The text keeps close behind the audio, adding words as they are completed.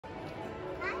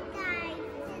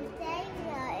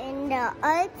the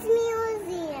Arts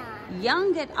Museum.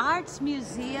 Young at Arts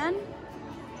Museum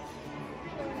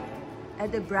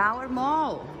at the Broward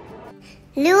Mall.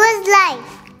 Lua's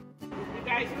life. You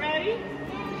guys ready?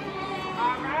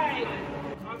 All right.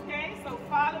 Okay, so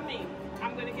follow me.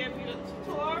 I'm going to give you a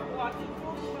tour, walk you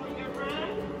through, show you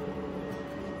around.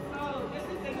 So this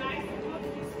is a nice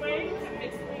beautiful swing, a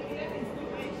mixed media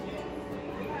installation.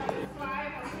 We have a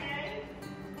slide, okay?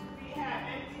 We have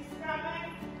empty stomach.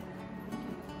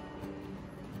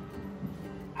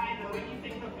 I know when you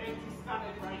think of empty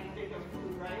stomach, right, you think of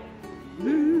food, right?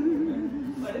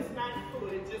 But it's not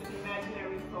food, it's just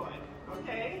imaginary thought,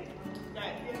 okay?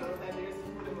 That, you know, that there's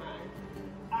food in mind.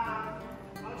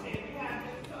 Okay, we have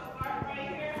this part right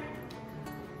here.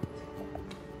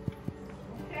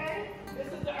 Okay, this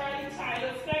is the early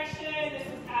childhood section. This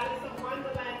is Alice in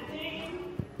Wonderland theme.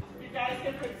 You guys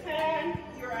can pretend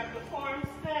you're at the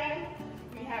farmstead.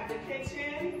 We have the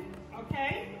kitchen,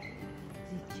 okay?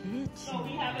 So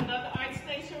we have another art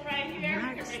station right here.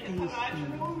 We can make a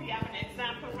collage room. We have an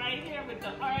example right here with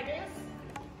the artist.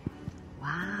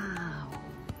 Wow.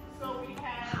 So we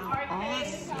have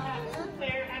arcades. We have 2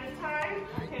 players at a time.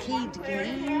 Okay, 1 Arcade player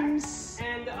games. here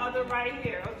and the other right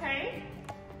here, okay?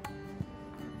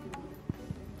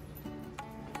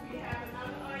 We have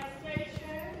another art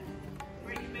station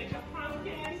where you make a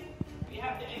pumpkin. We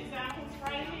have the examples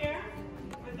right here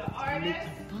with the artist.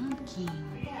 Pumpkin.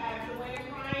 We have the way it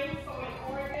rhymes, so an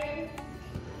organ.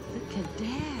 Look at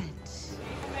that. These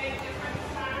make different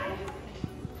sounds.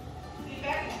 See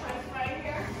that difference right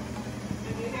here?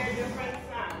 And you hear different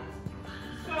sounds.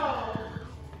 So,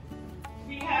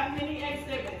 we have many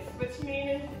exhibits, which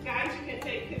means, guys, you can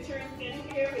take pictures in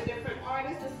here with different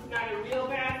artists. This is not a real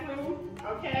bathroom,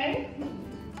 okay?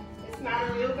 It's not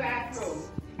a real bathroom.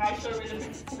 I'll show you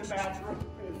the bathroom.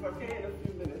 It's okay in a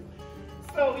few minutes.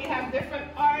 So we have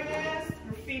different artists,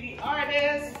 graffiti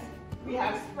artists, we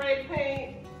have spray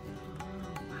paint,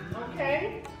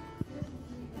 okay?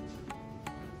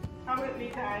 Come with me,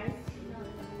 guys.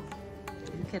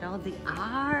 Look at all the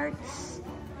arts.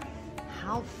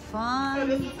 How So fun.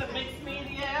 this is a mixed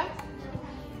media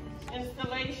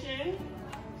installation,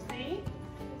 see?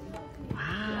 We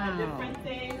have Wow. different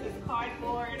things, it's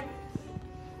cardboard.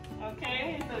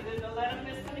 Okay, so there's a letter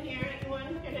missing here.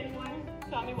 Anyone? Can anyone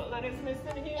tell me what letter's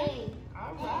missing here? A.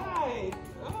 All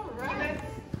right.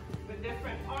 With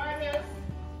different artists.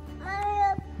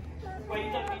 What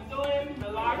you're going to be doing,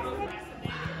 Milagros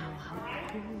fascinating. All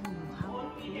right?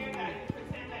 Won't be here, guys.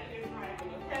 Pretend that you're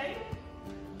driving, okay?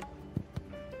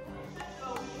 So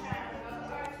we have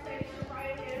another art station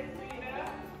right here, Rita.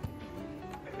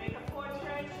 We make a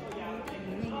portrait, show y'all the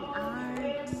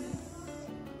Arts.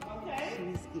 Okay?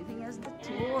 She's giving us the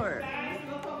tour. Guys,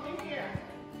 look over here.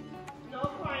 No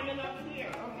climbing up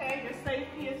here, okay? Your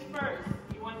safety is first.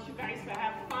 We want you guys to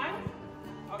have fun,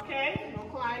 okay? No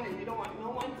climbing. You don't want no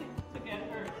one to get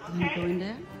hurt, Can you go okay? in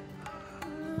there?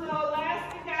 So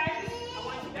lastly, guys, I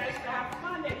want you guys to have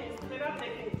fun. They can split up. They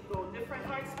can go different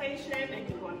art station. They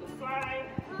can go on the slide.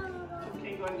 You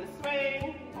can go on the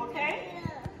swing, okay?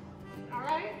 All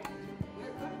right?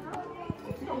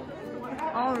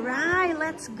 All right,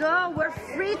 let's go. We're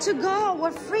free to go.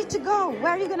 We're free to go.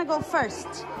 Where are you going to go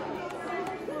first?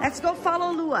 Let's go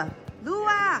follow Lua.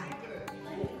 Lua!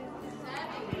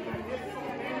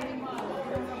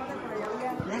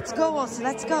 Let's go, Osi.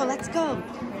 Let's go. Let's go.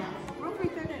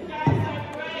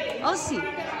 Osi.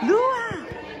 Lua!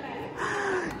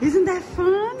 Isn't that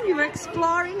fun? You were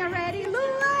exploring already.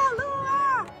 Lua!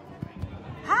 Lua!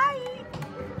 Hi!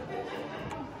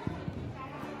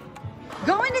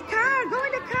 Go in the car. Go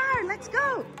in the car. Let's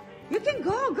go. You can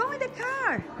go. Go in the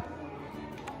car.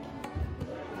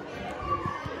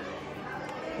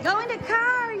 Go in the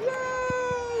car.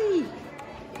 Yay!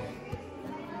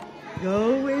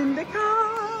 Go in the car.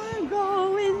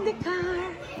 Go in the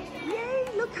car. Yay!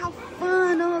 Look how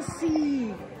fun,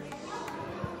 Osi.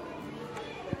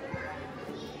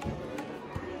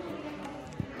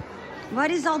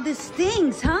 What is all these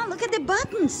things, huh? Look at the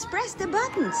buttons. Press the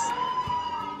buttons.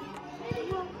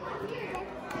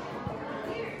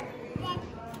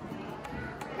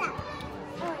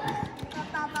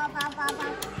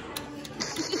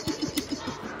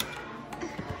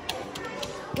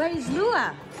 Where is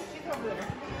Lua?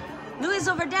 Lua is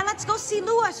over there. Let's go see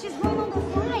Lua. She's going on the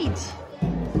slide.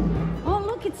 Oh,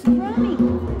 look, it's running.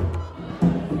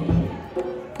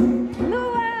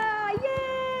 Lua!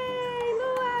 Yay!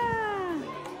 Lua!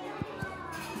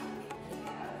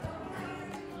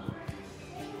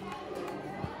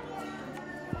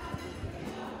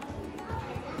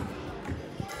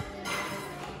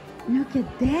 Look Look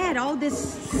at that. All these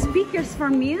speakers for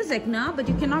music. No, but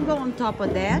you cannot go on top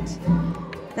of that.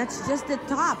 That's just the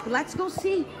top. Let's go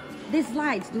see the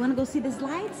slides. Do you want to go see the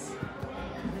slides?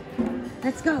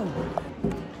 Let's go.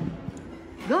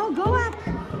 Go up.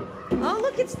 Oh,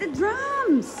 look, it's the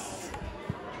drums.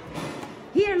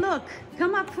 Here, look.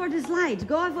 Come up for the slide.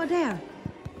 Go over there.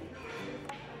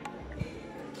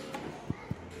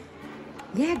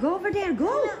 Yeah, go over there.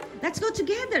 Go. Let's go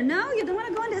together. No, you don't want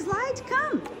to go on the slide?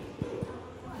 Come.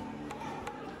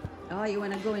 Oh, you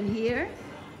want to go in here?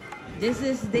 This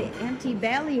is the empty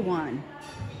belly one.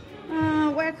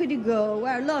 Where could you go?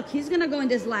 Where? Look, he's going to go in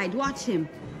the slide. Watch him.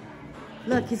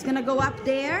 Look, he's going to go up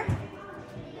there.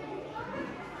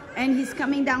 And he's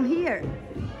coming down here.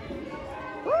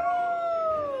 Woo!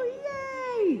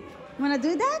 Yay! Want to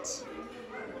do that?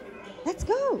 Let's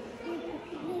go.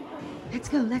 Let's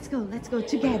go, let's go, let's go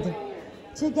together.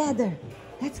 Together.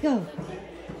 Let's go.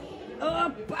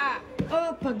 Opa,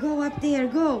 opa, go up there,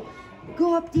 go.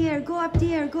 Go up there, go up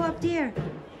there, go up there.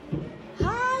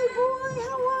 Hi, boy,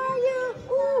 how are you?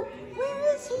 Ooh,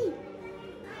 where is he?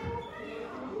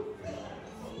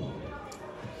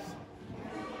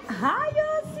 Hi,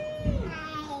 Ozzy.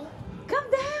 Hi.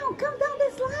 Come down the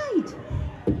slide.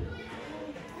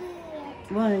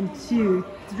 1, 2,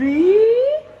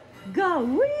 3. Go.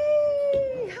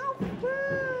 Whee! How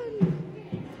fun.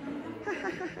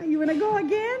 You want to go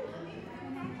again?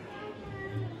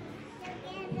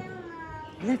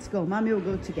 Let's go. Mommy will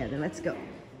go together. Let's go.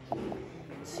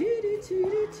 Let's go,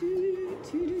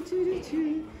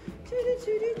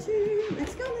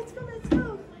 let's go, let's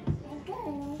go.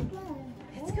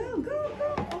 Let's go, go, go.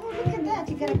 Oh, look at that.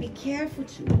 You gotta be careful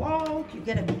to walk. You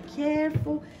gotta be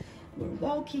careful. We're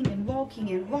walking and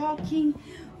walking and walking.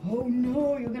 Oh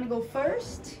no, you're gonna go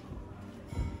first?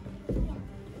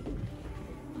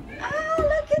 Oh,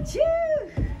 look at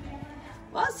you.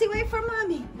 Walsy, wait for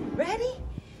mommy. Ready?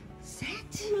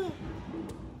 Set.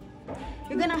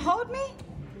 You're gonna hold me?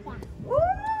 Yeah.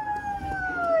 Ooh,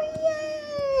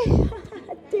 yay.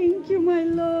 Thank you, my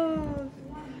love.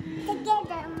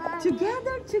 Together, Mom.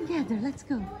 Together, together. Let's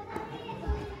go.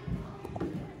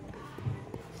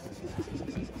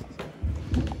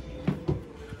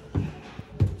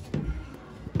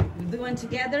 We do one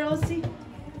together, Elsie?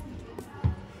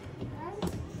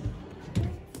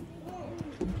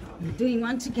 We're doing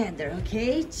one together,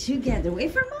 okay? Together.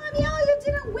 Wait for mommy. Oh, you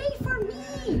didn't wait for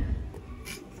me.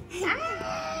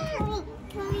 Ah!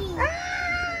 For me.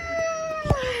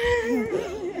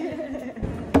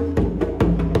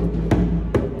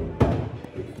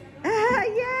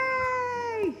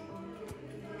 Yay!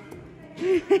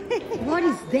 What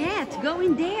is that? Go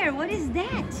in there. What is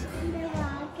that? The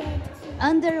rocket.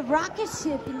 Under a rocket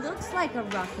ship. It looks like a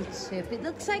rocket ship. It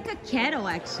looks like a kettle,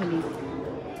 actually.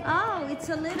 Oh, it's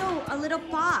a little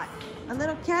pot. A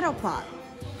little kettle pot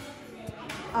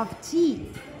of tea.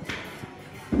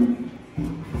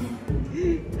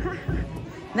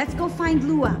 Let's go find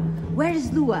Lua. Where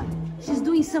is Lua? She's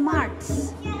doing some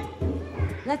arts.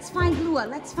 Let's find Lua.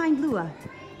 Let's find Lua.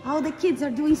 All the kids are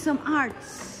doing some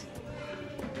arts.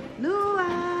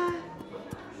 Lua.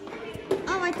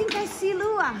 Oh, I think I see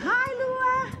Lua. Hi,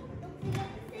 Lua.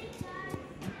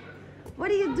 What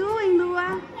are you doing,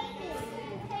 Lua?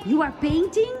 You are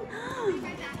painting?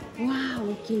 Wow,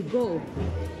 okay, go.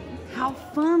 How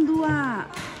fun, Lua.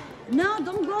 No,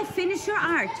 don't go. Finish your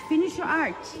art. Finish your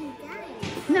art.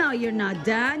 No, you're not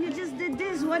done. You just did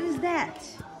this. What is that?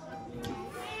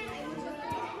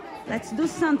 Let's do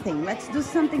something. Let's do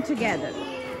something together.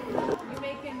 You're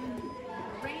making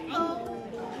rainbow.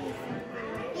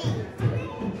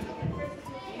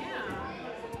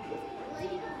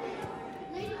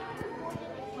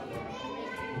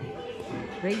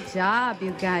 Great job,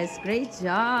 you guys. Great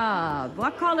job.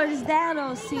 What color is that,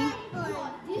 Elsie?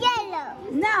 Yellow.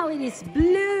 No, it is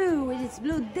blue. It is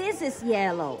blue. This is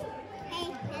yellow.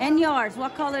 And yours?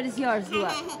 What color is yours,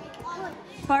 Lua?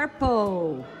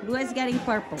 Purple. Lua is getting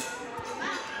purple.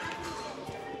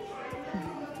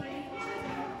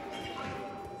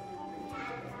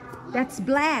 That's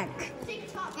black.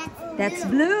 That's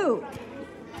blue.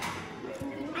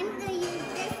 I'm going to use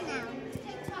this now.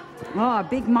 Oh, a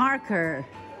big marker.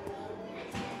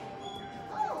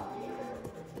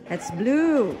 That's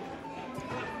blue.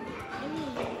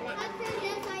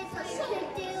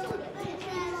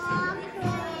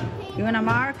 You want a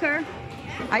marker?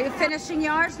 Are you finishing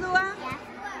yours, Lua?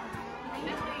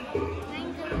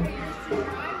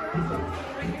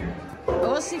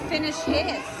 Osi finished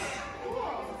his.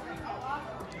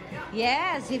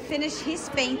 Yes, he finished his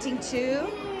painting too.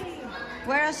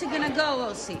 Where else are you gonna go,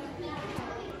 Osi?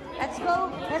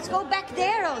 Let's go back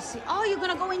there, Elsie. Oh, you're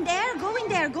gonna go in there? Go in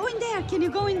there, go in there. Can you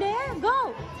go in there?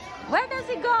 Go. Where does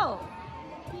it go?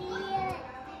 Here.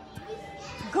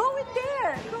 Go in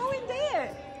there, go in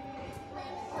there.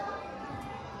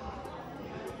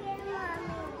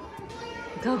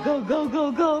 Go, go, go,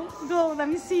 go, go. Go, let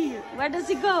me see. Where does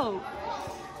it go?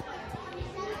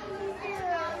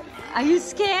 Are you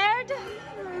scared?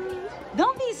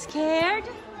 Don't be scared.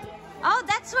 Oh,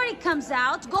 that's where it comes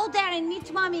out. Go there and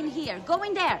meet Mom in here. Go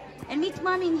in there and meet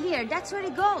Mom in here. That's where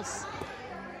it goes.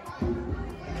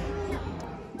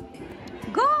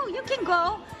 Go, you can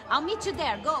go. I'll meet you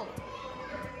there. Go.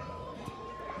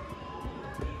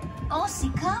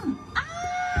 Ossie, come.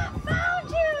 Ah, found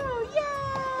you.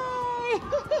 Yay.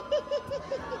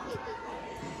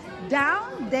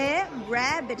 Down the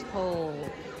rabbit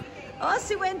hole.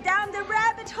 Ossie went down the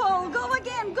rabbit hole. Go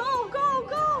again. Go, go,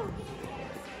 go.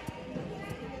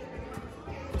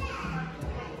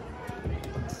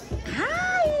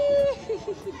 Hi.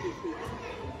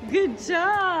 Good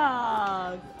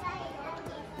job.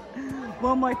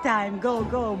 One more time. Go,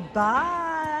 go.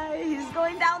 Bye. He's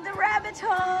going down the rabbit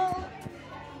hole.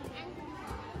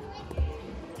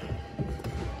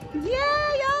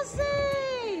 Yay,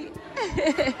 Ossie.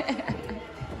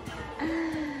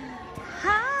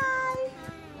 Hi.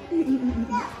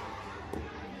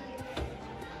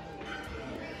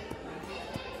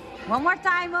 One more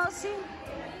time, Ossie.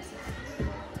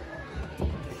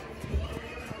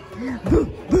 Boo,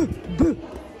 boo, boo.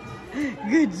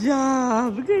 Good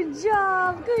job, good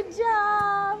job, good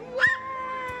job.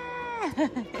 Yeah.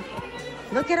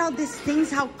 Look at all these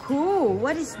things, how cool.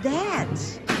 What is that?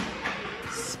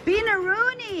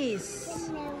 Spinneroonies.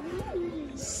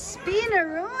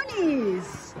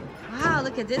 Spinneroonies. Wow,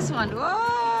 look at this one.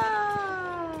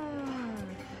 Whoa.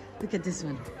 Look at this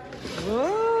one.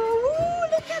 Whoa,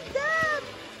 look at that.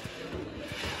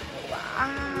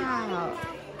 Wow.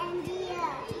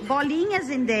 Bolinhas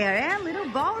in there, eh? Little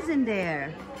balls in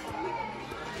there.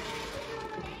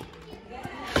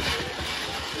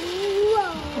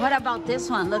 Whoa. What about this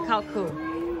one? Look how cool.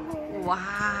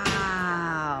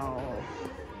 Wow.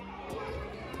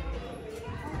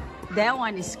 That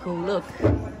one is cool. Look.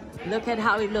 Look at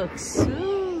how it looks.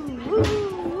 Ooh, ooh,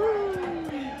 ooh.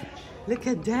 Look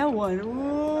at that one.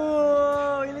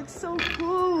 Whoa. It looks so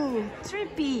cool.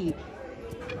 Trippy.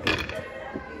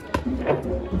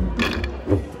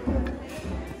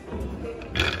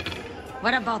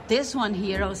 What about this one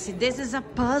here? Oh, see, this is a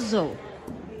puzzle.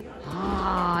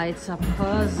 Ah, it's a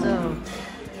puzzle.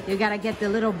 You gotta get the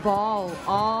little ball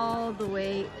all the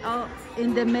way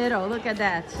in the middle. Look at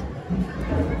that.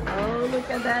 Oh, look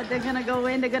at that. They're gonna go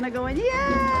in. They're gonna go in.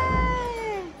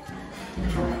 Yay!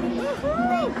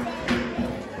 Woohoo!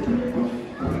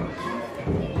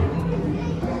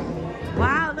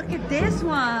 Wow, look at this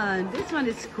one. This one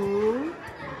is cool.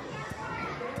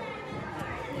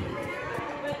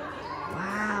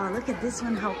 Look at this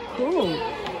one, how cool.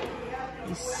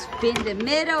 You spin the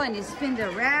middle and you spin the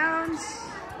rounds.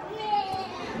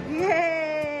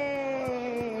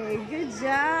 Yay! Good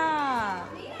job.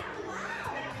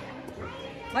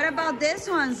 What about this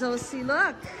one, Zosie?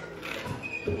 Look.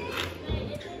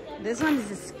 This one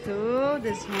is cool,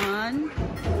 this one.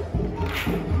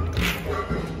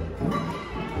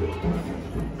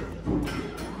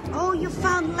 Oh, you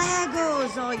found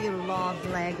Legos. Oh, you love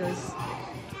Legos.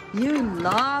 You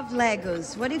love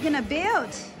Legos. What are you gonna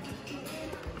build?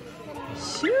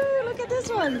 Shoo, look at this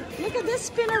one. Look at this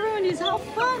spinneroonies. How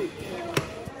fun.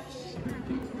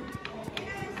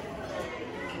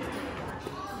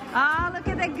 Oh, look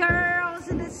at the girls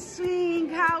in the swing.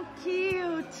 How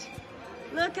cute.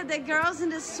 Look at the girls in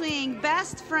the swing.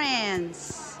 Best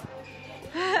friends.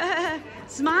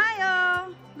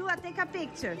 Smile. Lua, take a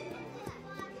picture.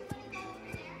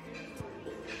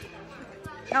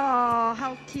 Oh,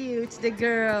 how cute, the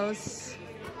girls.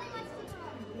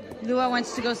 Lua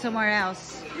wants to go somewhere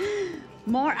else.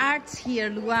 More arts here,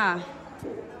 Lua.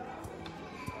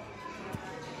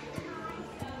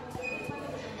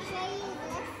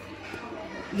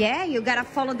 Yeah, you gotta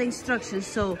follow the instructions.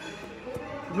 So,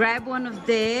 grab one of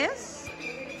this.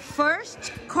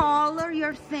 First, color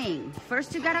your thing.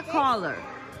 First, you gotta color.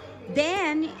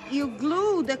 Then, you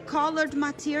glue the colored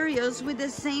materials with the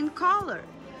same color.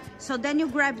 So then you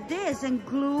grab this and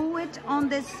glue it on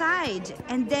the side,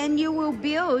 and then you will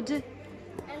build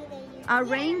a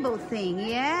rainbow thing.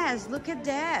 Yes, look at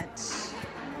that.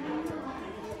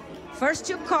 First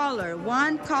you color,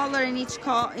 one color in each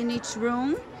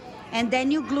room, and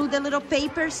then you glue the little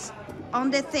papers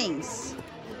on the things.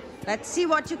 Let's see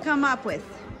what you come up with.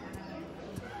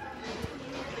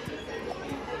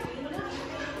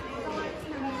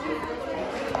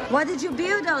 What did you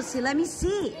build, Elsie? Let me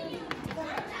see.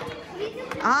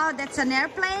 Oh, that's an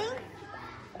airplane?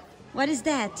 What is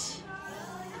that?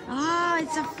 Oh,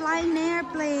 it's a flying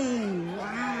airplane.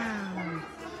 Wow.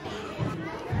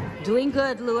 Doing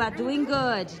good, Lua. Doing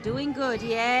good. Doing good.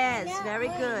 Yes, very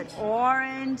good.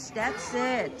 Orange. That's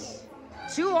it.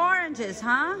 2 oranges,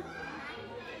 huh?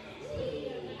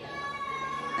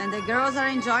 And the girls are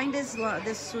enjoying this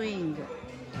swing.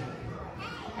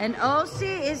 And Elsie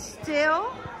is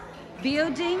still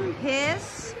building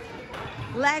his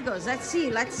Legos. Let's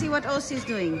see what Elsie is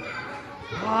doing.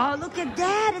 Oh, look at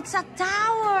that. It's a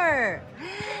tower.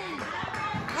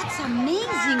 That's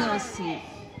amazing, Elsie.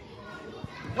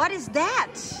 What is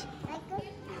that?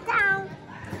 Ta-da!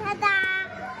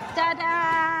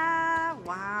 Ta-da!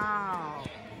 Wow.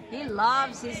 He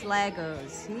loves his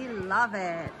Legos. He loves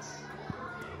it.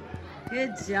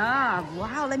 Good job.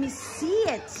 Wow, let me see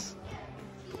it.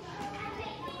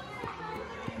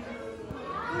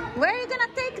 Where are you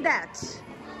gonna take that?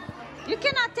 You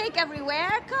cannot take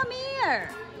everywhere. Come here.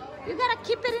 You gotta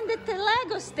keep it in the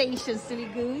Lego station, silly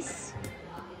goose.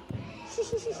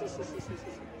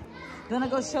 You wanna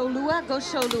go show Lua? Go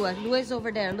show Lua. Lua is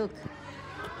over there, look.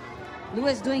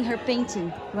 Lua is doing her painting.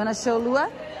 You wanna show Lua?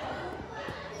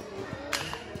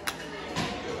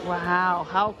 Wow,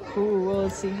 how cool,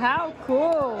 Elsie. How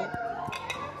cool.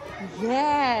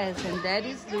 Yes, and that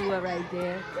is Lua right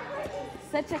there.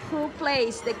 Such a cool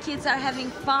place. The kids are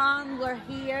having fun. We're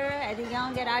here at the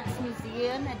Young at Arts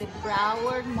Museum at the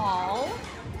Broward Mall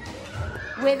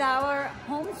with our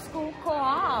homeschool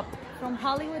co-op from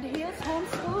Hollywood Hills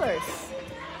Homeschoolers.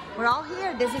 We're all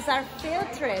here. This is our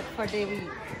field trip for the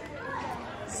week.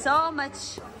 So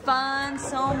much fun,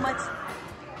 so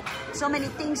many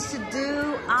things to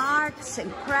do, arts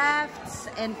and crafts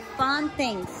and fun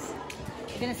things.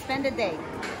 We're gonna spend the day,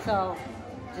 so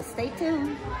just stay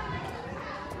tuned.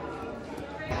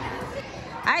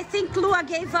 I think Lua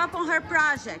gave up on her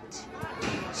project.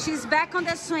 She's back on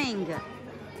the swing.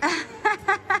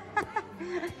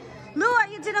 Lua,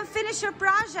 you didn't finish your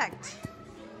project.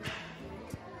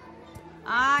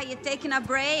 Ah, you're taking a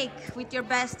break with your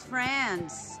best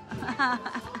friends.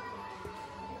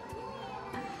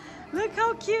 Look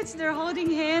how cute. They're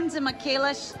holding hands and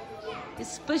Michaela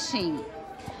is pushing.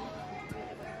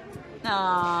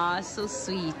 Ah, so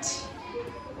sweet.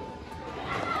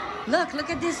 Look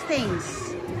at these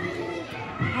things.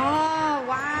 Oh,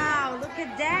 wow, look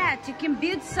at that. You can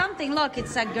build something. Look,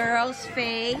 it's a girl's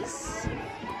face.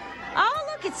 Oh,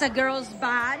 look, it's a girl's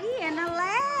body and a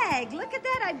leg. Look at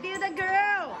that, I built a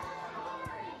girl.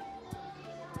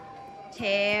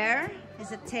 Tear.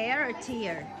 Is it tear or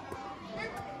tear?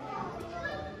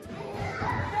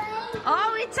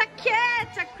 Oh, it's a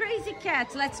cat, a crazy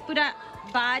cat. Let's put a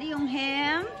body on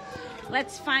him.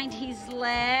 Let's find his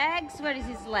legs. Where is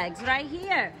his legs? Right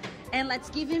here. And let's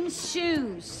give him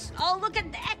shoes. Oh, look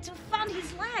at that. We found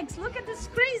his legs. Look at this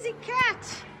crazy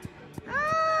cat.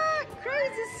 Ah,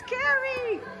 crazy,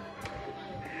 scary.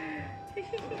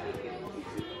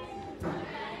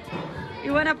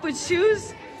 You want to put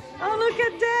shoes? Oh, look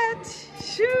at that.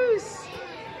 Shoes.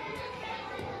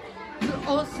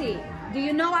 Elsie, do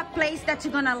you know a place that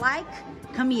you're going to like?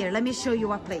 Come here. Let me show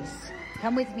you a place.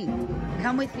 Come with me.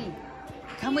 Come with me.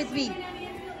 Come with me.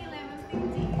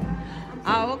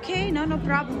 Oh, okay. No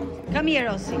problem. Come here,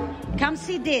 Elsie. Come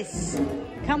see this.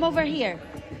 Come over here.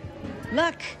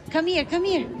 Look. Come here. Come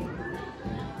here.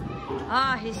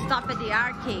 Ah, he stopped at the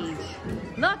arcade.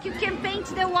 Look, you can paint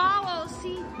the wall,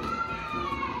 Elsie.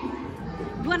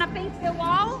 You want to paint the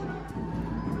wall?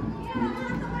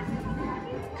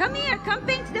 Come here. Come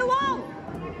paint the wall.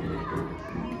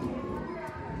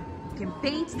 You can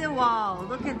paint the wall.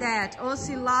 Look at that.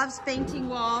 Elsie loves painting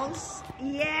walls.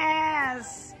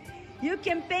 Yes. You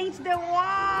can paint the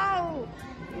wall.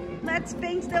 Let's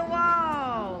paint the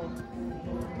wall.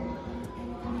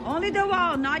 Only the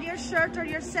wall, not your shirt or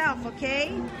yourself,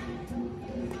 okay?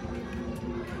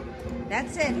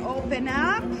 That's it. Open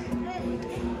up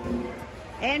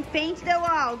and paint the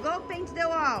wall. Go paint the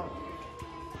wall.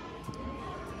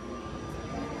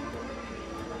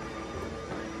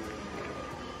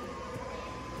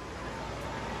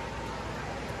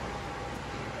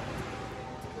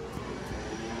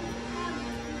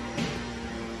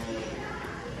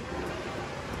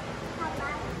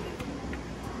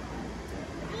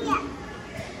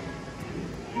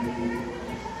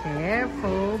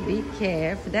 Careful, be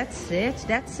careful. That's it,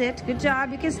 that's it. Good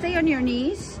job. You can stay on your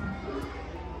knees.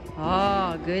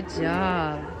 Oh, good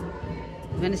job.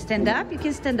 You want to stand up? You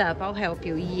can stand up. I'll help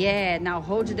you. Yeah, now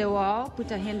hold the wall.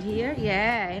 Put a hand here.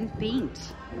 Yeah, and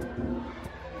paint.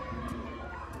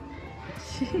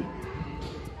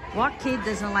 What kid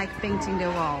doesn't like painting the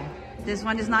wall? This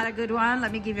one is not a good one.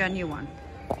 Let me give you a new one.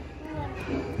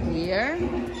 Here.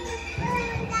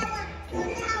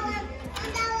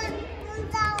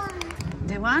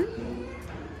 The one.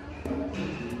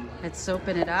 Let's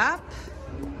open it up.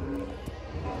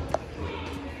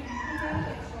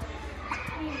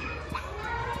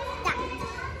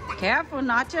 Careful,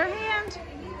 not your hand.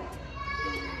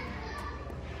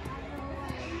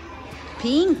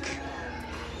 Pink.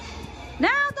 No,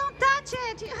 don't touch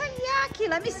it. Yucky.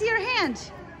 Let me see your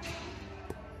hand.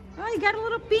 Oh, you got a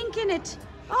little pink in it.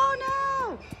 Oh,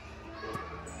 no.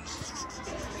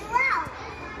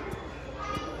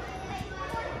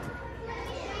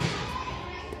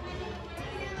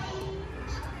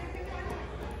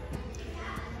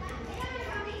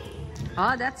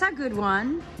 Oh, that's a good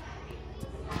one.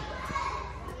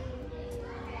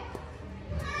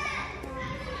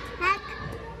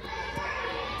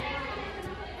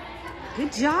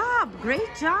 Good job.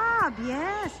 Great job.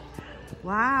 Yes.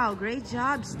 Wow, great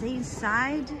job. Stay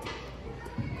inside.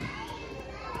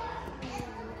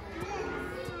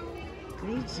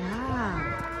 Great job.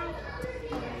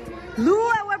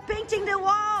 Lua, we're painting the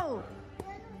wall.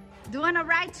 Do you want to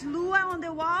write Lua on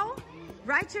the wall?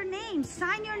 Write your name.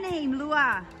 Sign your name,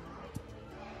 Lua.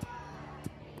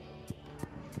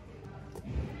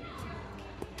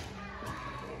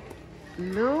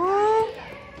 Lu.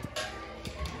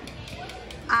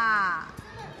 Ah.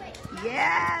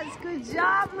 Yes, good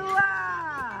job,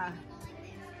 Lua.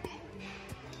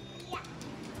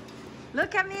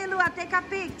 Look at me, Lua. Take a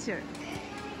picture.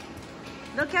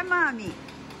 Look at mommy.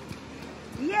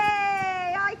 Yay!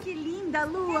 Ai, que linda,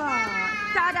 Lua.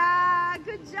 Ta-da!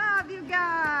 Good job, you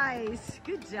guys.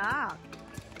 Good job.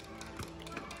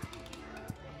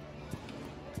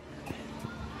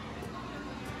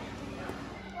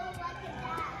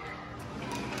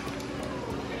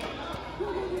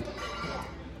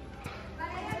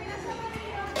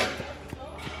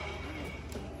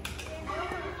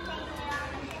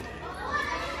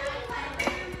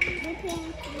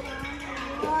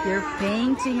 You're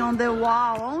painting on the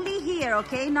wall. Only here,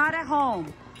 okay? Not at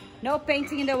home. No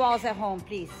painting in the walls at home,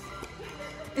 please.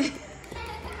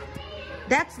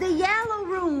 That's the yellow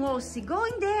room, Ossie. Go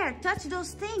in there. Touch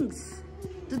those things.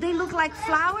 Do they look like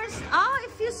flowers? Oh,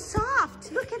 it feels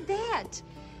soft. Look at that.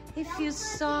 It feels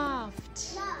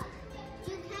soft. Look,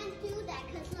 you can't do that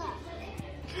because look.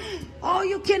 Oh,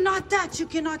 you cannot touch. You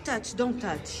cannot touch. Don't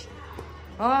touch.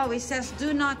 Oh, it says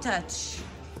do not touch.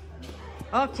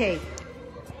 Okay.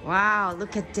 Wow,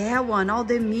 look at that one. All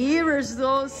the mirrors,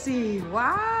 Ossie.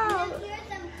 Wow.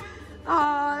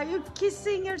 Oh, you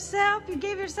kissing yourself? You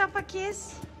gave yourself a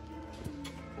kiss?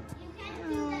 You can't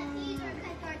do that either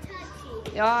because they're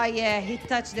touchy. Oh, yeah, he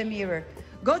touched the mirror.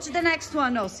 Go to the next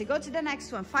one, Ossie. Go to the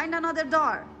next one. Find another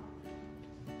door.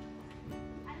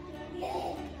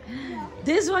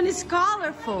 This one is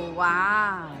colorful.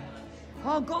 Wow.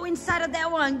 Oh, go inside of that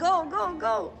one. Go, go,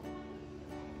 go.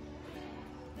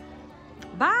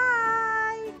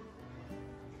 Bye.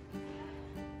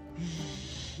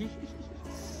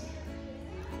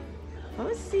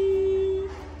 Ossie.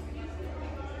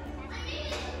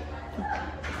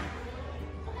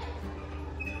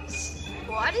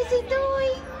 What is he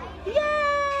doing? Yay!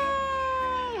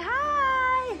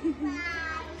 Hi.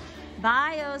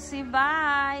 Bye. Bye, Ossie.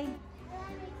 Bye.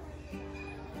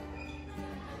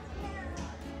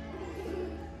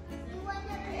 You want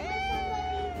to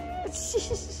do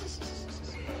something?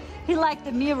 He liked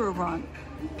the mirror one.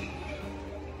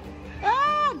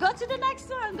 Ah, go to the next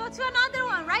one. Go to another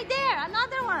one. Right there.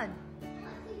 Another one.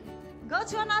 Go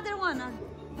to another one.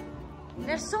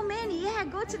 There's so many. Yeah,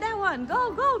 go to that one.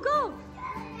 Go, go, go.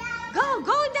 Go,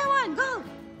 go in that one. Go.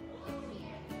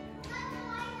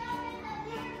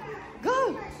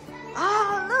 Go.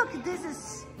 Oh, look. This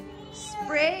is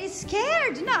spray.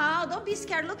 Scared. No, don't be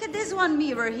scared. Look at this one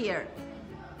mirror here.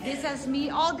 This has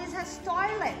me. Oh, this has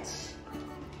toilet.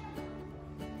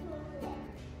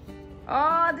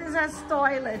 Oh, this has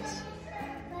toilet.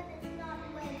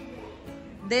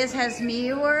 This has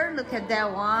mirror. Look at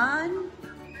that one.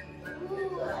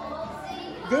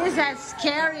 This has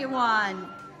scary one.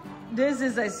 This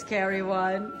is a scary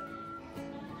one.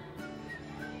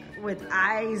 With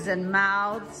eyes and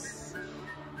mouths.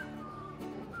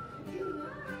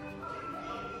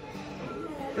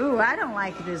 Ooh, I don't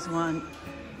like this one.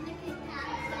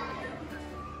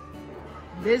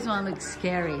 This one looks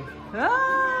scary.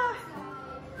 Ah!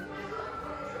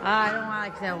 I don't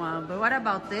like that one, but what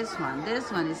about this one?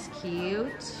 This one is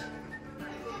cute.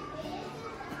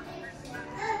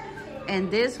 And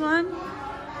this one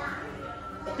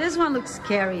looks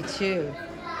scary too.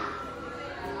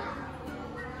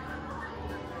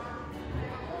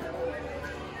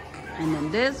 And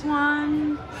then this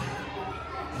one.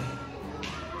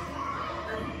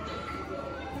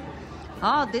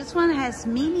 Oh, this one has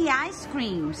mini ice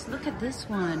creams. Look at this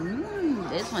one.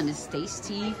 This one is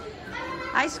tasty.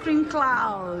 Ice cream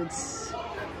clouds.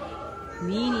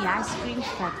 Mini ice cream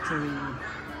factory.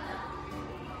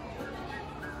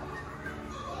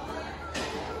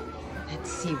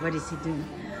 Let's see, what is he doing?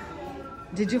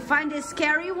 Did you find a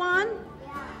scary one?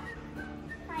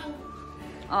 Fine.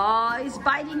 Oh, he's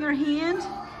biting your hand.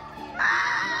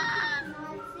 Ah!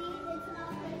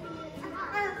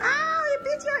 Ow, he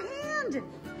bit your hand.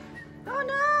 Oh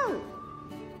no.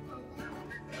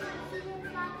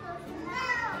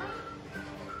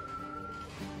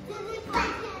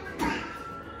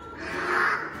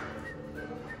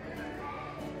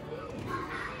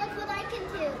 Look what I can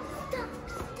do. Stop,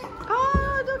 stop.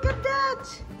 Oh, look at that.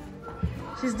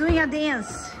 She's doing a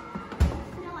dance.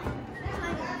 No, I'm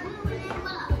moving him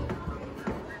up.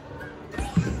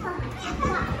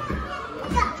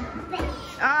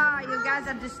 Ah, you guys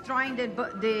are destroying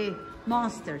the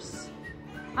monsters.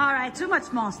 All right, too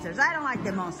much monsters. I don't like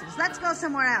the monsters. Let's go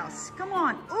somewhere else. Come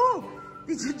on. Oh,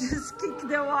 did you just kick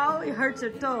the wall? It hurts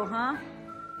your toe, huh?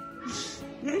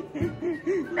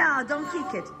 No, don't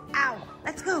kick it. Ow.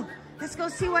 Let's go. Let's go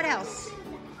see what else.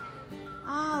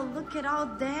 Oh, look at all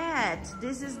that.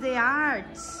 This is the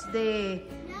arts, the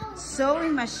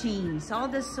sewing machines, all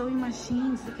the sewing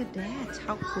machines. Look at that.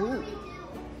 How cool.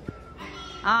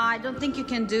 I don't think you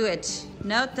can do it.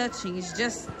 No touching. It's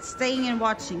just staying and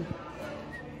watching.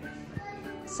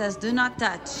 It says do not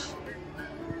touch.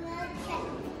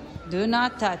 Do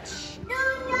not touch.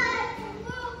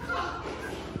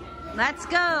 Let's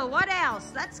go. What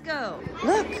else? Let's go.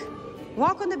 Look.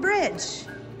 Walk on the bridge.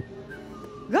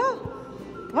 Go.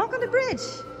 Walk on the bridge.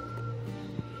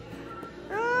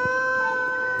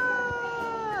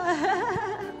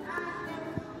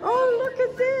 Oh, look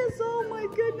at this. Oh, my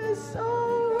goodness.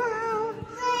 Oh, wow.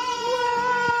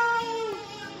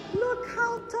 Wow. Look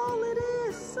how tall it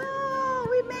is. Oh,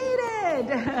 we made it.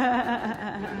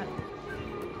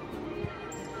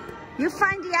 You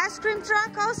find the ice cream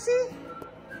truck, Elsie?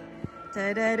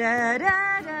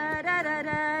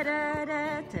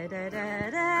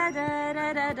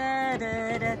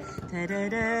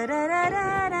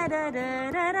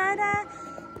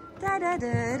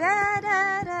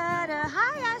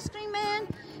 Hi, ice cream man.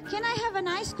 Can I have an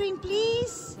ice cream,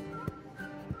 please?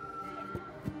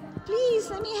 Please,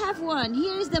 let me have one.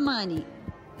 Here is the money.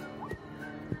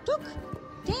 Look.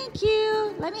 Thank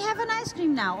you. Let me have an ice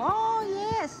cream now. Oh,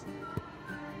 yes.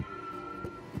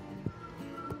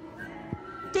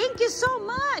 Thank you so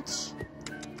much.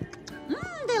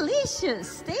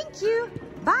 Delicious. Thank you.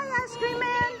 Bye, ice cream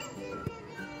man.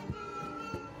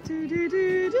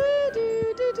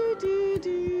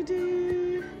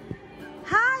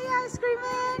 Hi, ice cream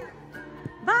man.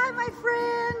 Bye, my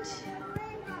friend.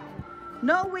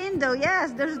 No window.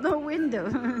 Yes, there's no window.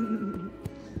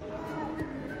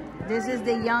 This is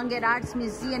the Young at Arts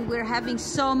Museum. We're having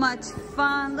so much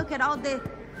fun. Look at all the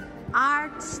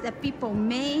arts that people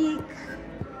make.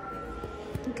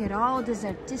 Look at all these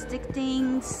artistic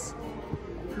things.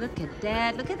 Look at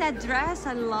that. Look at that dress.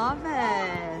 I love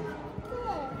it.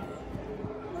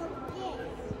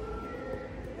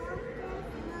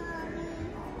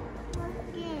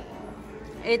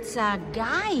 It's a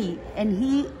guy, and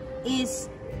he is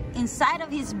inside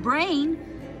of his brain.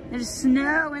 There's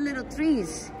snow and little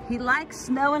trees. He likes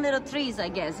snow and little trees, I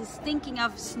guess. He's thinking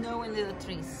of snow and little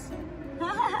trees.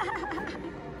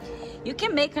 You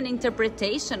can make an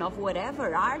interpretation of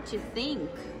whatever art you think.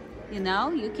 You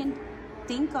know, you can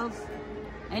think of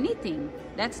anything.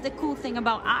 That's the cool thing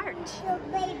about art.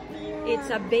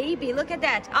 It's a baby. Look at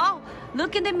that. Oh,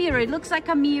 look in the mirror. It looks like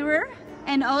a mirror.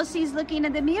 And Ossie's looking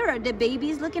at the mirror. The baby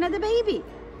is looking at the baby.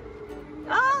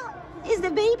 Oh, is the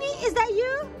baby? Is that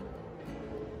you?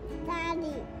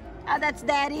 Daddy. Oh, that's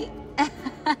Daddy.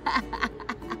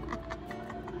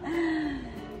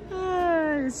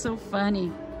 Oh, it's so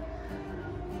funny.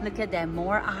 Look at that.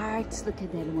 More arts. Look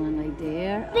at that one right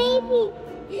there.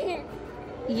 Baby.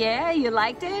 Yeah, you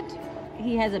liked it?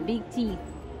 He has a big teeth.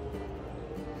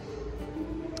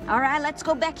 All right, let's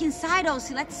go back inside,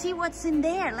 Ossie. Let's see what's in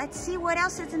there. Let's see what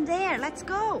else is in there. Let's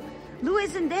go. Lua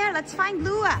is in there. Let's find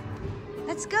Lua.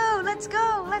 Let's go, let's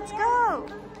go, let's go.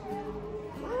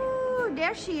 Ooh,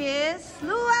 there she is.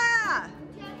 Lua!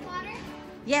 Do you have water?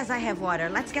 Yes, I have water.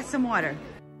 Let's get some water.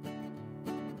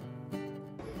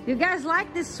 You guys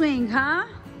like this swing, huh?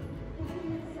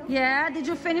 Yeah, did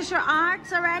you finish your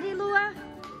arts already, Lua?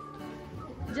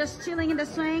 Just chilling in the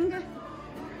swing?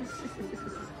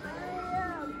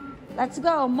 Let's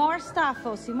go. More stuff,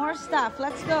 Osi. More stuff.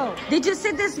 Let's go. Did you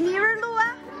see this mirror,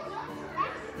 Lua?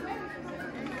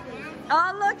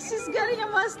 Oh, look, she's getting a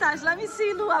mustache. Let me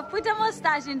see, Lua. Put a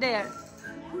mustache in there.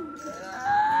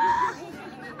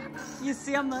 You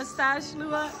see a mustache,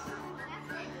 Lua?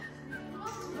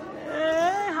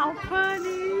 How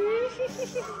funny.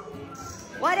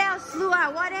 What else,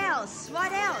 Lua? What else?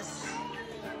 What else?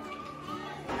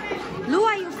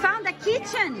 Lua, you found a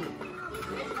kitchen.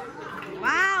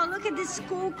 Wow, look at this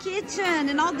cool kitchen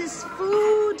and all this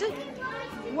food.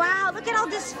 Wow, look at all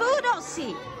this food,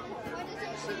 Osi. What does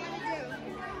Oshi want to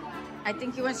do? I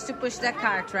think he wants to push that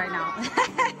cart right now.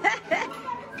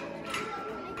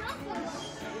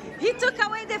 He took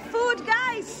away the food,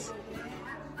 guys.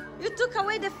 You took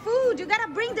away the food. You gotta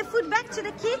bring the food back to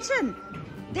the kitchen.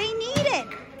 They need it.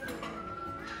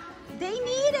 They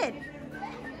need it.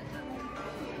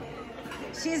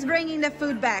 She's bringing the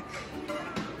food back.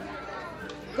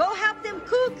 Go help them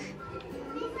cook.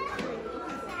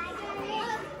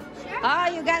 Oh,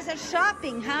 you guys are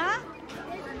shopping, huh?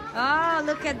 Oh,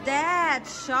 look at that.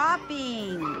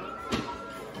 Shopping.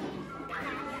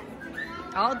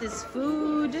 All this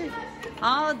food.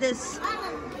 All this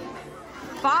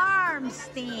farm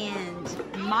stand.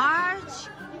 March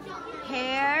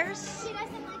Hare's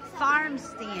farm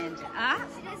stand. Huh?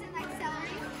 She doesn't like celery.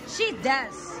 She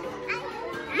does.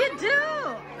 You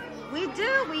do. We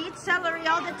do. We eat celery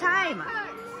all the time.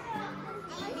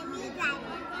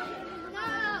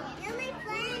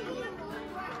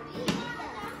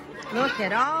 Look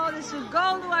at all this food.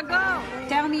 Go, Lua, go.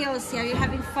 Tell me, Osi, are you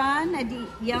having fun at the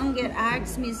Young at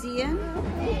Arts Museum?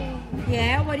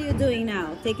 Yeah, what are you doing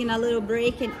now? Taking a little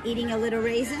break and eating a little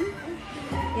raisin?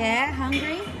 Yeah,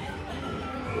 hungry?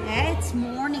 Yeah, it's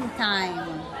morning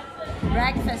time.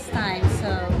 Breakfast time,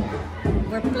 so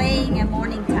we're playing at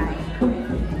morning time.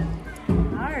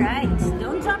 All right,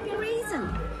 don't drop your raisin.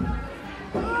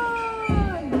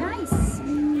 Oh, nice.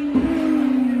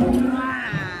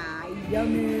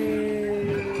 Yummy.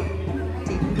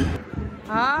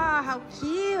 Ah, how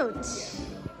cute.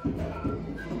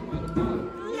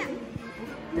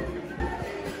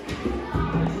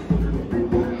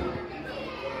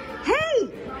 Hey,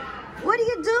 what are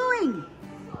you doing?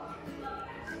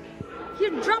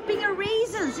 You're dropping your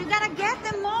raisins. You gotta get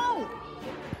them all.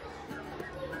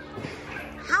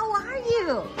 How are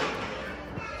you?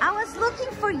 I was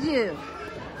looking for you.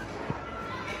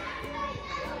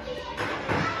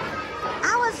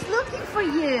 I was looking for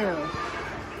you.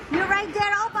 You're right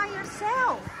there all by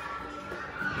yourself.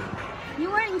 You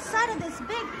were inside of this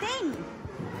big thing.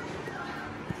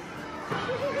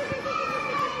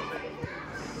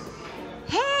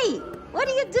 Hey, what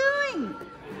are you doing?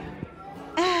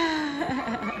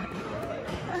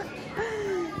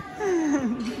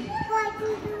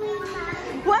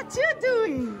 What you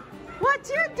doing? What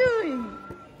you doing?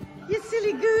 You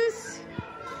silly goose.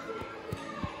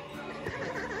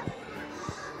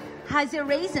 How's your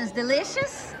raisins?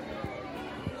 Delicious?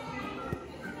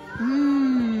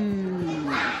 Mmm.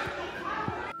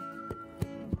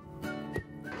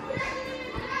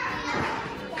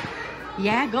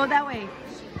 Yeah, go that way.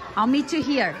 I'll meet you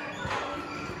here.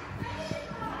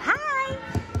 Hi.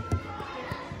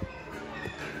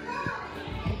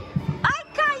 Ai,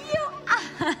 caiu.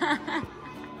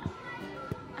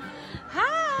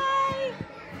 Hi.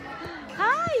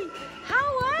 Hi. How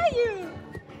are you?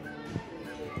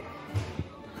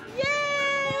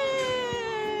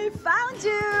 Yay! Found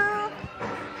you.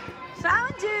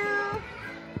 Found you.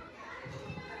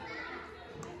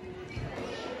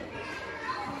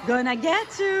 Gonna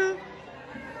get you.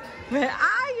 Where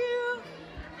are you?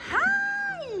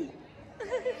 Hi!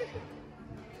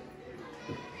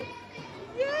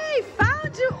 Yay!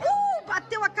 Found you!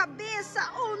 Bateu a cabeça!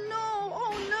 Oh no!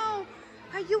 Oh no!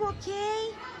 Are you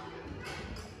okay?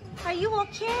 Are you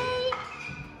okay?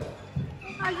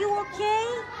 Are you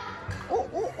okay?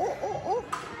 Oh!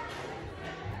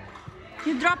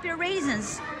 You dropped your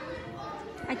raisins.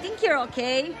 I think you're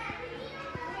okay.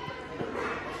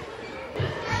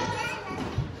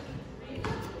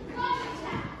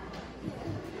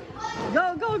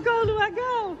 Go, go, go, Lua,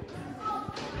 go!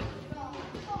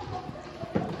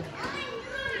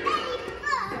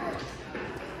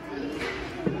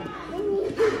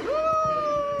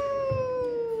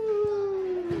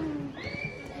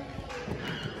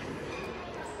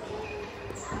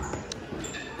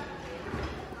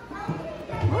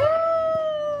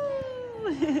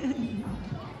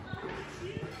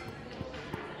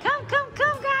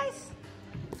 Come, guys!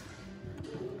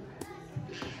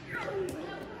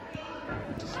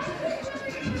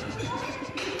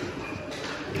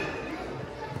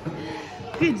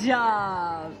 Good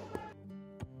job!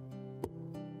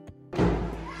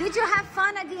 Did you have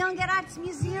fun at the Young at Arts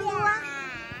Museum, Lua?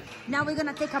 Now we're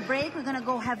gonna take a break. We're gonna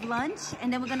go have lunch,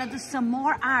 and then we're gonna do some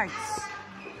more arts.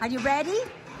 Are you ready?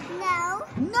 No.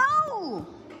 No!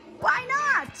 Why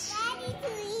not? Ready to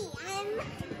eat. I'm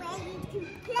ready to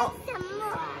play some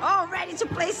more. Oh, ready to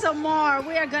play some more.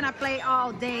 We are gonna play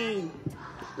all day.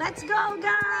 Let's go,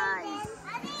 guys.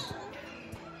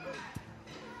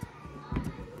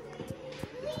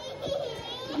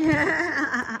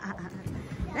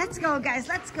 Let's go, guys.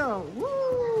 Let's go. Woo!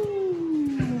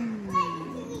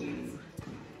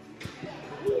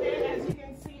 As you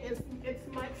can see, it's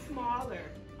much smaller.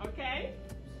 Okay.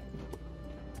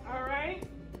 All right.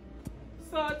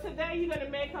 So today you're gonna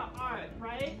make an art,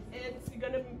 right? You're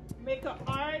gonna make an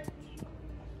art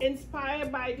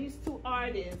inspired by these two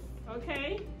artists.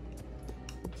 Okay.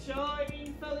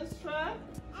 Joey Philistra.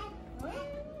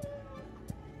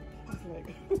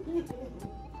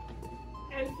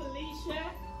 And Felicia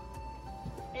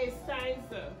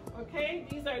Esteinzer, okay?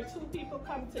 These are two people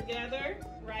come together,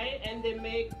 right? And they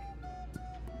make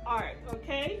art,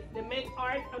 okay? They make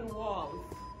art on walls,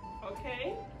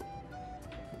 okay?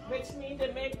 Which means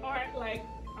they make art like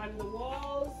on the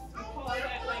walls. We call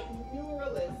that like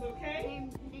muralists, okay?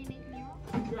 They make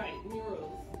murals? Right,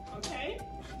 murals, okay?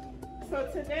 So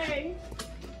today,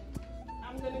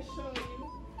 I'm gonna show you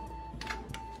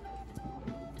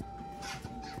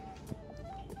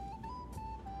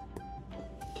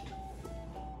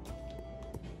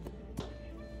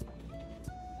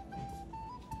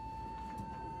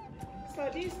So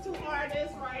these two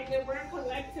artists, right, they work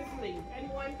collectively.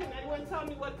 Anyone tell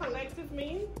me what collective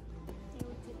means? They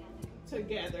were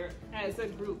Together together. as a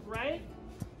group, right?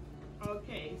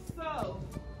 Okay, so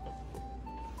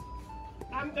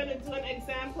I'm gonna do an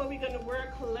example. We're gonna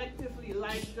work collectively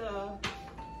like the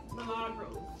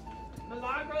Milagros.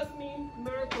 Milagros mean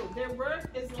miracle. Their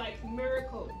work is like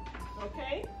miracle,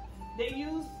 okay? They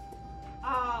use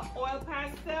oil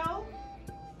pastel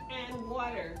and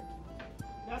water.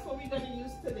 That's what we're going to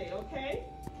use today, okay?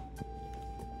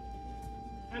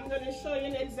 I'm going to show you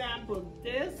an example.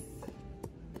 This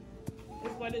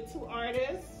is what the two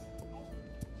artists,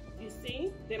 you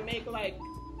see, they make like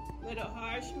little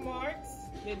harsh marks.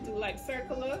 They do like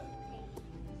circular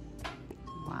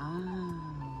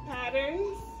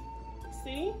patterns,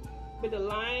 see, with the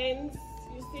lines,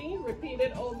 you see,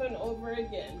 repeated over and over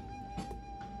again.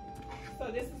 So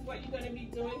this is what you're going to be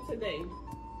doing today.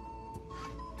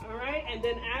 All right, and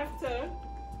then after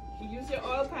you use your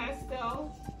oil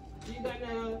pastel, you're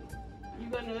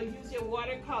gonna use your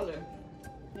watercolor,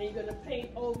 and you're gonna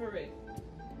paint over it.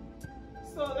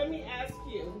 So let me ask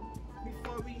you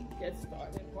before we get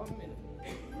started. 1 minute.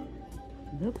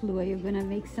 Look, Lua, you're gonna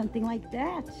make something like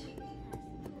that.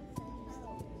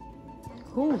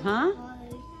 Cool, huh?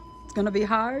 It's gonna be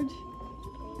hard.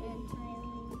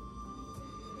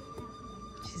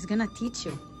 She's gonna teach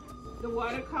you. The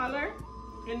watercolor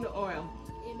and the oil.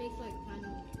 It makes like tiny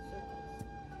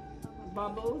circles.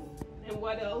 Bubbles. And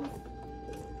what else?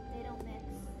 They don't mix.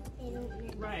 They don't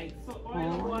mix. Right. So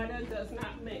oil and water does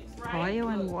not mix, right? Oil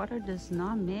and Look. water does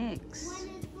not mix. One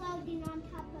is floating on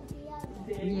top of the other.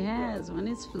 There you Yes, go. when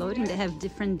it's floating, they have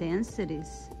different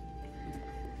densities.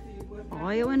 See what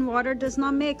Oil and water does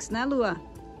not mix, né, Lua?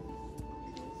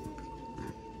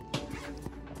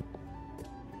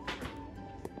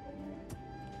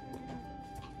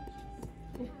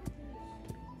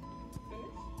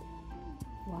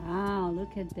 Wow,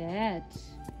 look at that.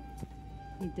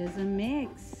 It doesn't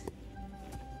mix.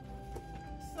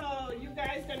 So you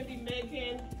guys gonna be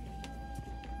making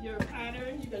your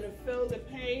pattern. You're gonna fill the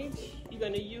page. You're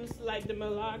gonna use like the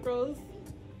Milagros,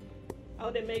 how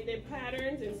they make their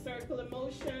patterns in circular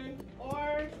motion.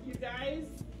 Or you guys,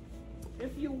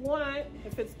 if you want,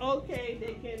 if it's okay,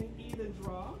 they can either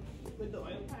draw with the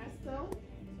oil pastel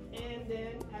and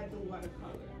then add the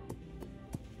watercolor.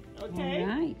 Okay? All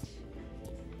right.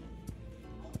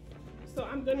 So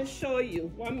I'm gonna show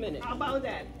you. 1 minute. How about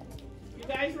that? You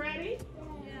guys ready?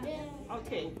 Yeah.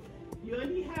 Okay. You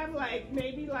only have like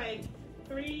maybe like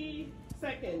 3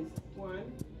 seconds. 1,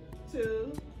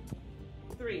 2,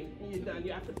 3, and you're done.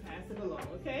 You have to pass it along.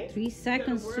 Okay? 3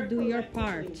 seconds to do your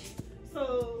part.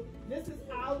 So this is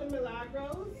Alda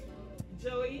Milagros,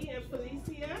 Joey and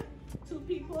Felicia. 2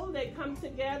 people. They come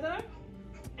together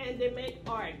and they make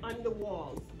art on the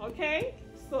walls. Okay?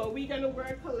 So we're gonna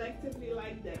work collectively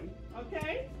like them,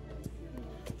 okay?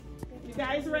 You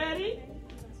guys ready?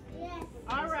 Yes.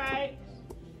 All right.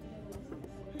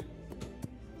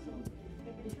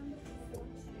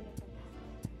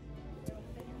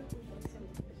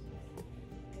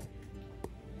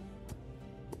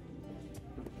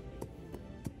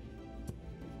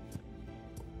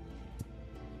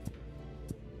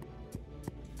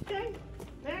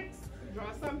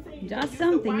 Draw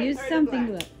something. Use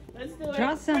something. Look. Let's do it.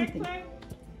 Draw something. Quick.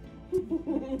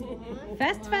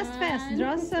 Fast, fast, fast.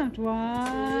 Draw something.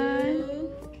 1,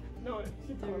 No,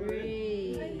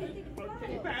 3.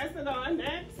 okay, pass it on.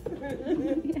 Next.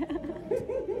 yeah.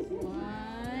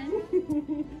 1,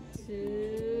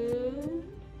 2,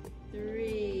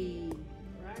 3.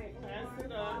 Right, pass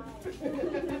it on.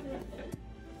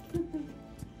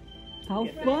 How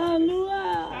fun,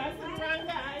 Lua! Pass it around,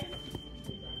 guys.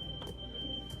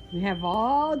 We have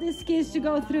all these kids to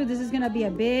go through. This is gonna be a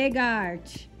big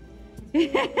arch. 3.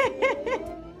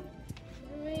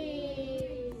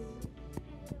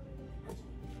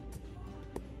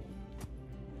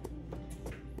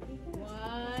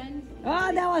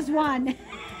 Oh, that was 1.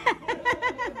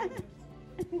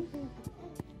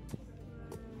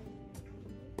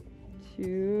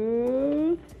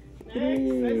 2,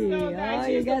 3. Let's go, guys. Oh,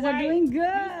 you guys are doing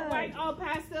good. White, I'll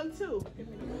pass them too.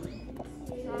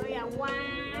 So yeah, 1.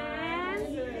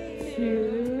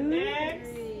 2. Next.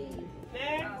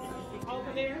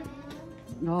 Over there.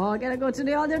 Oh, I gotta go to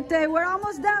the other day. We're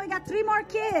almost done. We got 3 more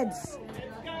kids.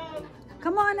 Let's go.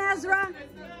 Come on, Ezra.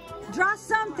 Let's go. Draw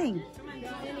something.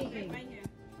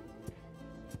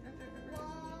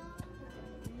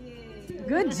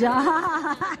 Good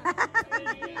job.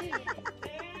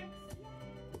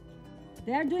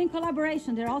 They're doing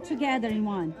collaboration. They're all together in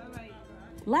one.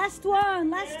 Last one.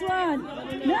 Last one.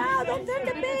 No, don't turn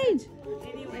the page.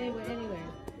 Anywhere.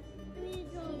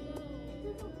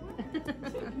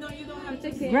 No, you don't have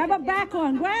to. Grab a back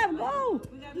one. Grab. Go.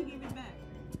 We got to give it back.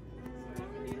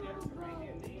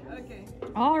 Okay.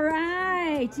 All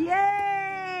right.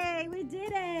 Yay. We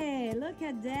did it. Look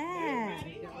at that.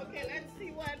 Okay, let's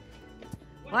see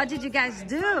What did you guys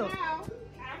do? Now,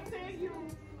 after you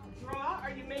draw or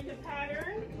you make a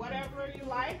pattern, whatever you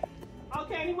like.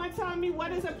 Okay, anyone tell me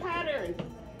what is a pattern?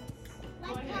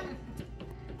 Like,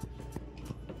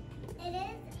 it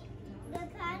is, the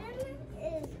pattern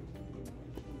is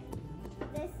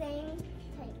the same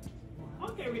thing.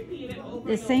 Okay, repeat it over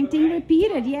The and same over, thing right?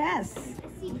 repeated. Yes. A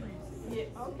sequence. Yeah,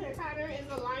 okay, pattern is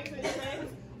the lines and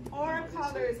strings or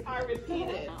colors are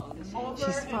repeated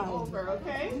over and over,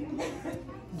 okay?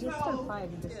 Just So, 5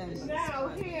 in the same. now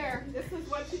here, this is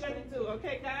what you're gonna do,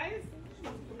 okay guys?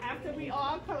 After we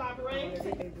all collaborate,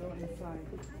 They go inside.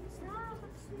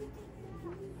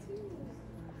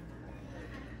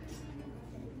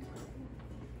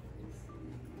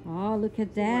 Oh, look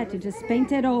at that. You just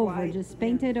paint it over. Just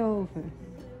paint it over.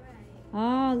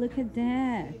 Oh, look at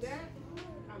that. see that?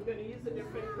 I'm gonna use a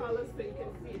different color so you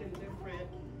can see it in different.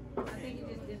 I think you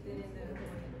just dipped it in the.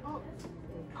 Oh.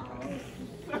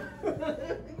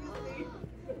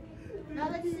 Now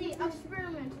let's see,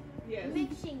 experiment. Yes.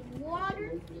 Mixing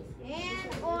water and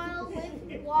oil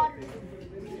with water.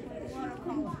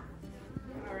 Watercolor.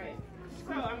 All right.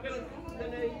 So I'm gonna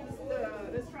use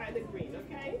let's try the green,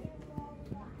 okay?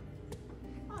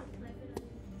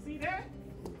 See that?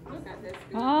 Look at this.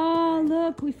 Oh,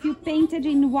 look. If you paint it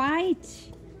in white,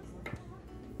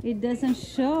 it doesn't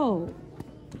show.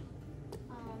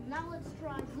 Now let's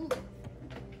try blue.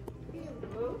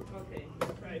 Blue. Okay.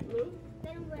 Let's try blue.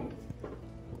 Then red.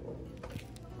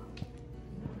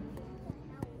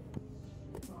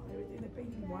 Everything they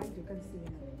painting white, you can see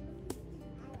it.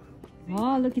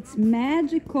 Oh, look. It's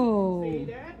magical. See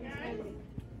that, guys?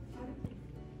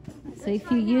 So if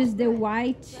you use the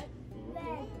white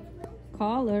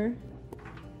color.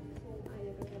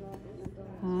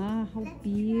 Ah, how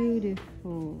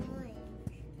beautiful.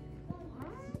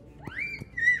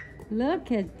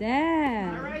 Look at All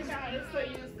that. right, guys. So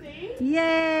you see,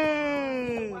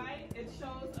 Yay. white. It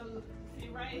shows see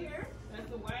right here. That's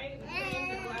the white, the green,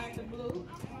 the black, the blue.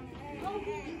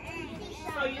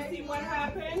 So you see what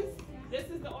happens? This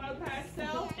is the oil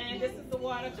pastel, and this is the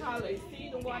watercolor. See,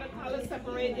 the watercolor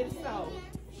separate itself.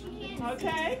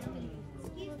 Okay?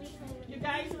 You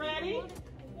guys ready?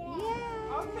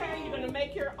 Yeah. Okay, you're gonna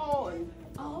make your own.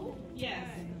 Oh. Yes.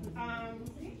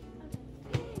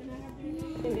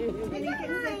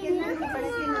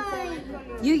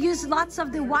 You use lots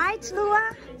of the white,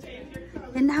 Lua?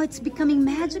 And now it's becoming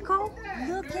magical?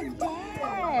 Look at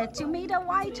that. You made a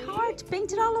white heart.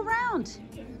 Paint it all around.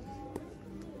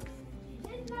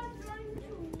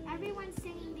 Everyone's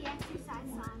singing the exercise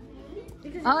song.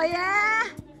 Oh, yeah?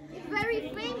 It's very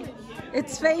famous.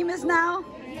 It's famous now.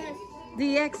 Yes.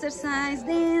 The exercise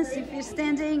dance. If you're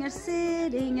standing or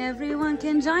sitting, everyone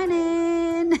can join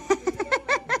in. It's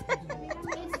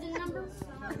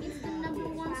the number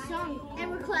 1 song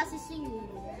every class is singing.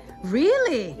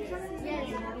 Really? Yes.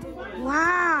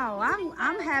 Wow,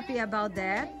 I'm happy about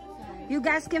that. You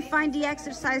guys can find the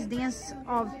exercise dance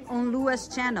on Lua's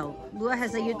channel. Lua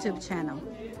has a YouTube channel.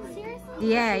 Seriously?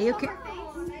 Yeah, you can.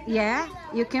 Yeah,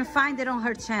 you can find it on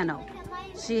her channel.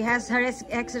 She has her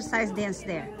exercise dance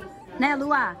there. Né,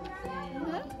 Lua?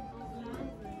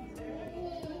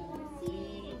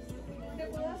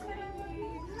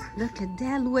 Look at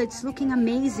that, Lua. It's looking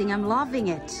amazing. I'm loving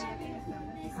it.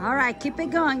 All right, keep it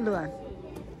going, Lua.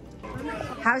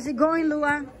 How's it going,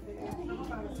 Lua?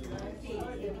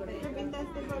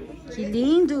 Que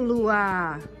lindo,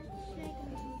 Lua.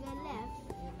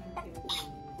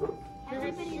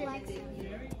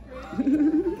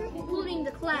 Including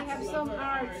the class. Have some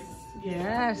arts.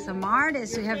 Yeah, some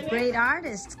artists. We have great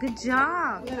artists. Good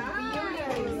job. Look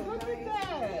at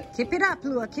that. Keep it up,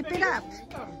 Lua. Keep it up.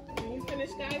 When you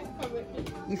finish, guys, come with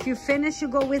me. If you finish, you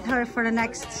go with her for the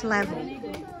next level.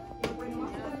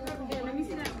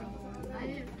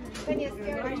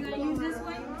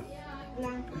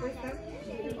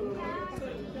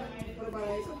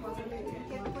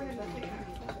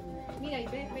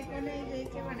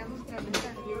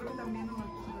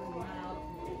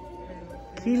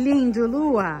 Que lindo,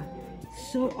 Lua.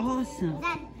 So awesome.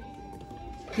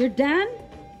 You're done?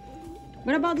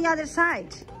 What about the other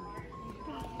side?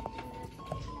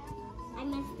 I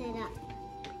messed it up.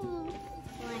 So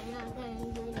I'm not going to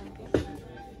do that.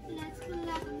 Let's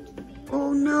left.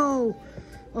 Oh no.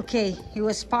 Okay, he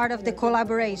was part of the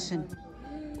collaboration.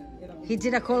 He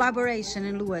did a collaboration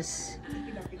in Lewis.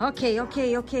 Okay.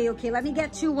 Let me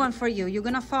get you one for you. You're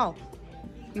gonna fall.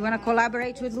 You wanna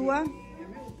collaborate with Lua?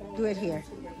 Do it here.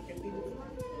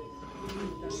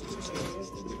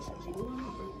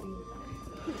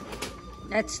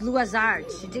 That's Lua's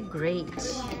art. She did great.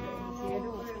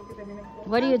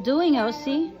 What are you doing,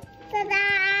 Elsie?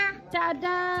 Ta-da!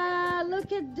 Ta-da!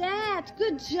 Look at that.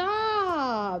 Good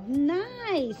job.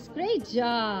 Nice. Great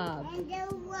job. And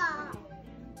the wall.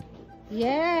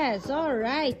 Yes. All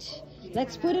right.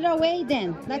 Let's put it away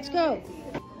then. Let's go.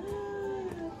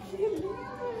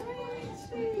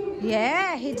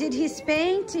 Yeah, he did his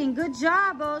painting. Good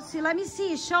job, Elsie. Let me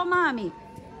see. Show mommy.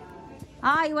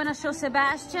 Ah, you want to show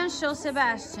Sebastian? Show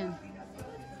Sebastian.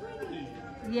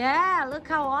 Yeah, look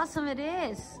how awesome it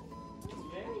is.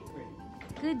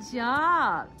 Good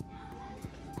job.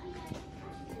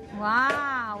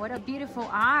 Wow, what a beautiful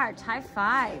art. High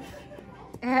five.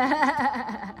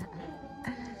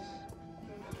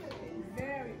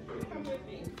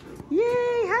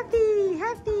 Yay, happy.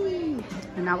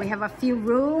 And now we have a few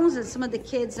rooms and some of the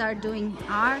kids are doing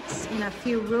arts in a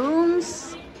few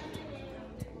rooms.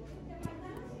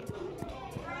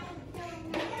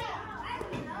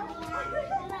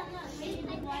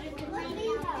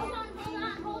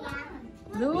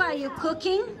 Lou, are you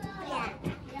cooking? Yeah.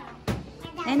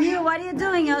 And you, what are you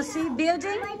doing, Elsie?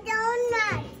 Building? A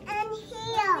donut and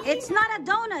here. It's not a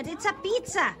donut, it's a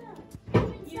pizza.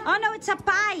 Oh no, it's a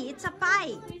pie. It's a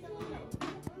pie.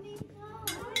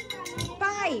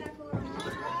 Pie.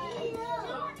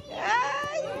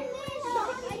 Ay.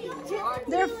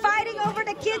 They're fighting over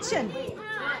the kitchen.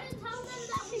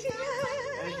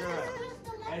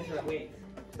 Ezra, wait.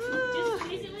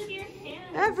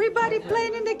 Everybody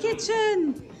playing in the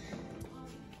kitchen.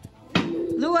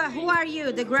 Lua, who are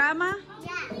you? The grandma?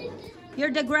 Yeah.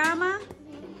 You're the grandma?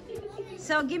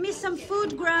 So give me some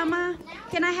food, grandma.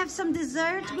 Can I have some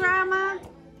dessert, grandma?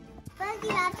 First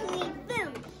you have to eat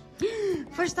food.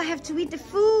 First I have to eat the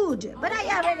food. But I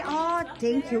already, oh,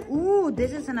 thank you. Ooh,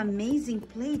 this is an amazing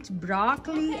plate.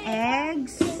 Broccoli,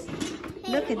 eggs.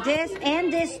 Look at this,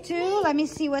 and this too. Let me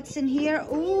see what's in here.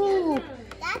 Ooh,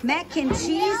 mac and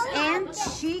cheese and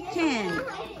chicken.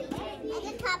 And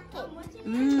a cupcake.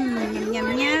 Mmm,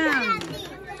 yum, yum.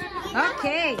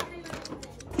 Okay.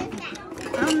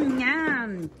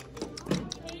 Yum.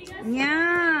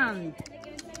 Yum.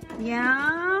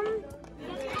 Yum.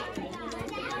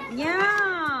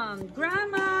 Yum.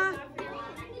 Grandma.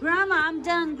 Grandma, I'm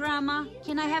done, Grandma.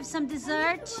 Can I have some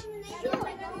dessert?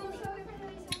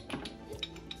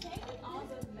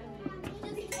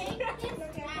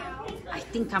 I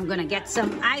think I'm gonna get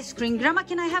some ice cream. Grandma,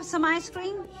 can I have some ice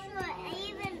cream? Sure,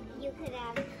 even you could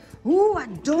have. Ooh, a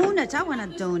donut. I want a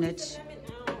donut.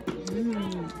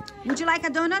 Would you like a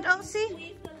donut,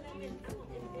 Elsie?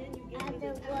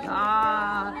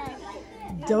 Ah,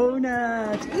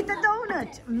 donut. Eat the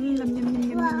donut.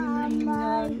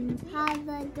 Have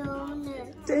a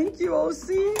donut. Thank you,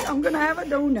 Elsie. I'm gonna have a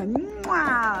donut.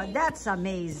 Wow, that's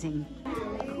amazing.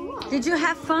 Did you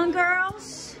have fun,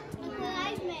 girls?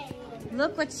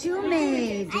 Look what you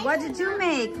made. What did you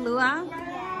make, Lua?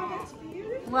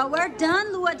 Well, we're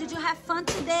done, Lua. Did you have fun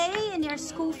today in your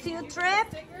school field trip?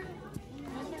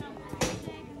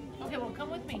 Okay, well, come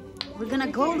with me. We're gonna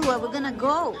go, Lua. We're gonna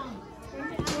go.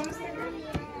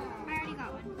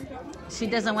 She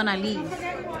doesn't want to leave.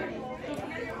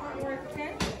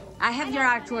 I have your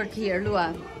artwork here,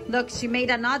 Lua. Look, she made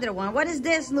another one. What is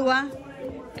this, Lua?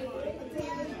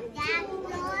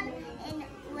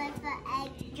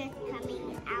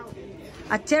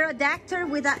 A pterodactyl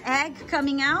with an egg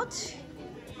coming out?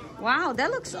 Wow,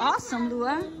 that looks awesome,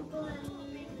 Lua.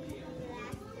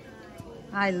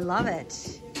 I love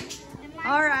it.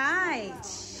 All right.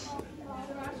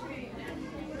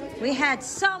 We had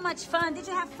so much fun. Did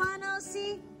you have fun,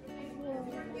 Elsie?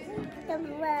 The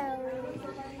road.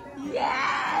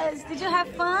 Yes. Did you have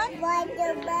fun? Like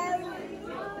the road.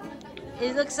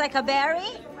 It looks like a berry.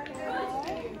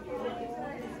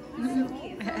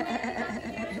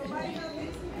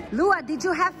 Lua, did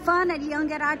you have fun at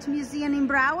Young at Art Museum in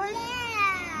Broward?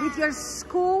 Yeah. With your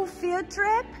school field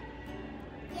trip?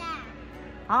 Yeah.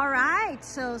 All right,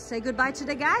 so say goodbye to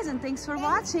the guys and thanks for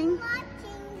watching. Bye.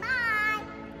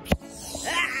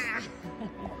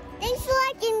 Thanks for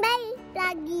watching. Bye,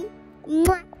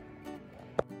 Bloggy.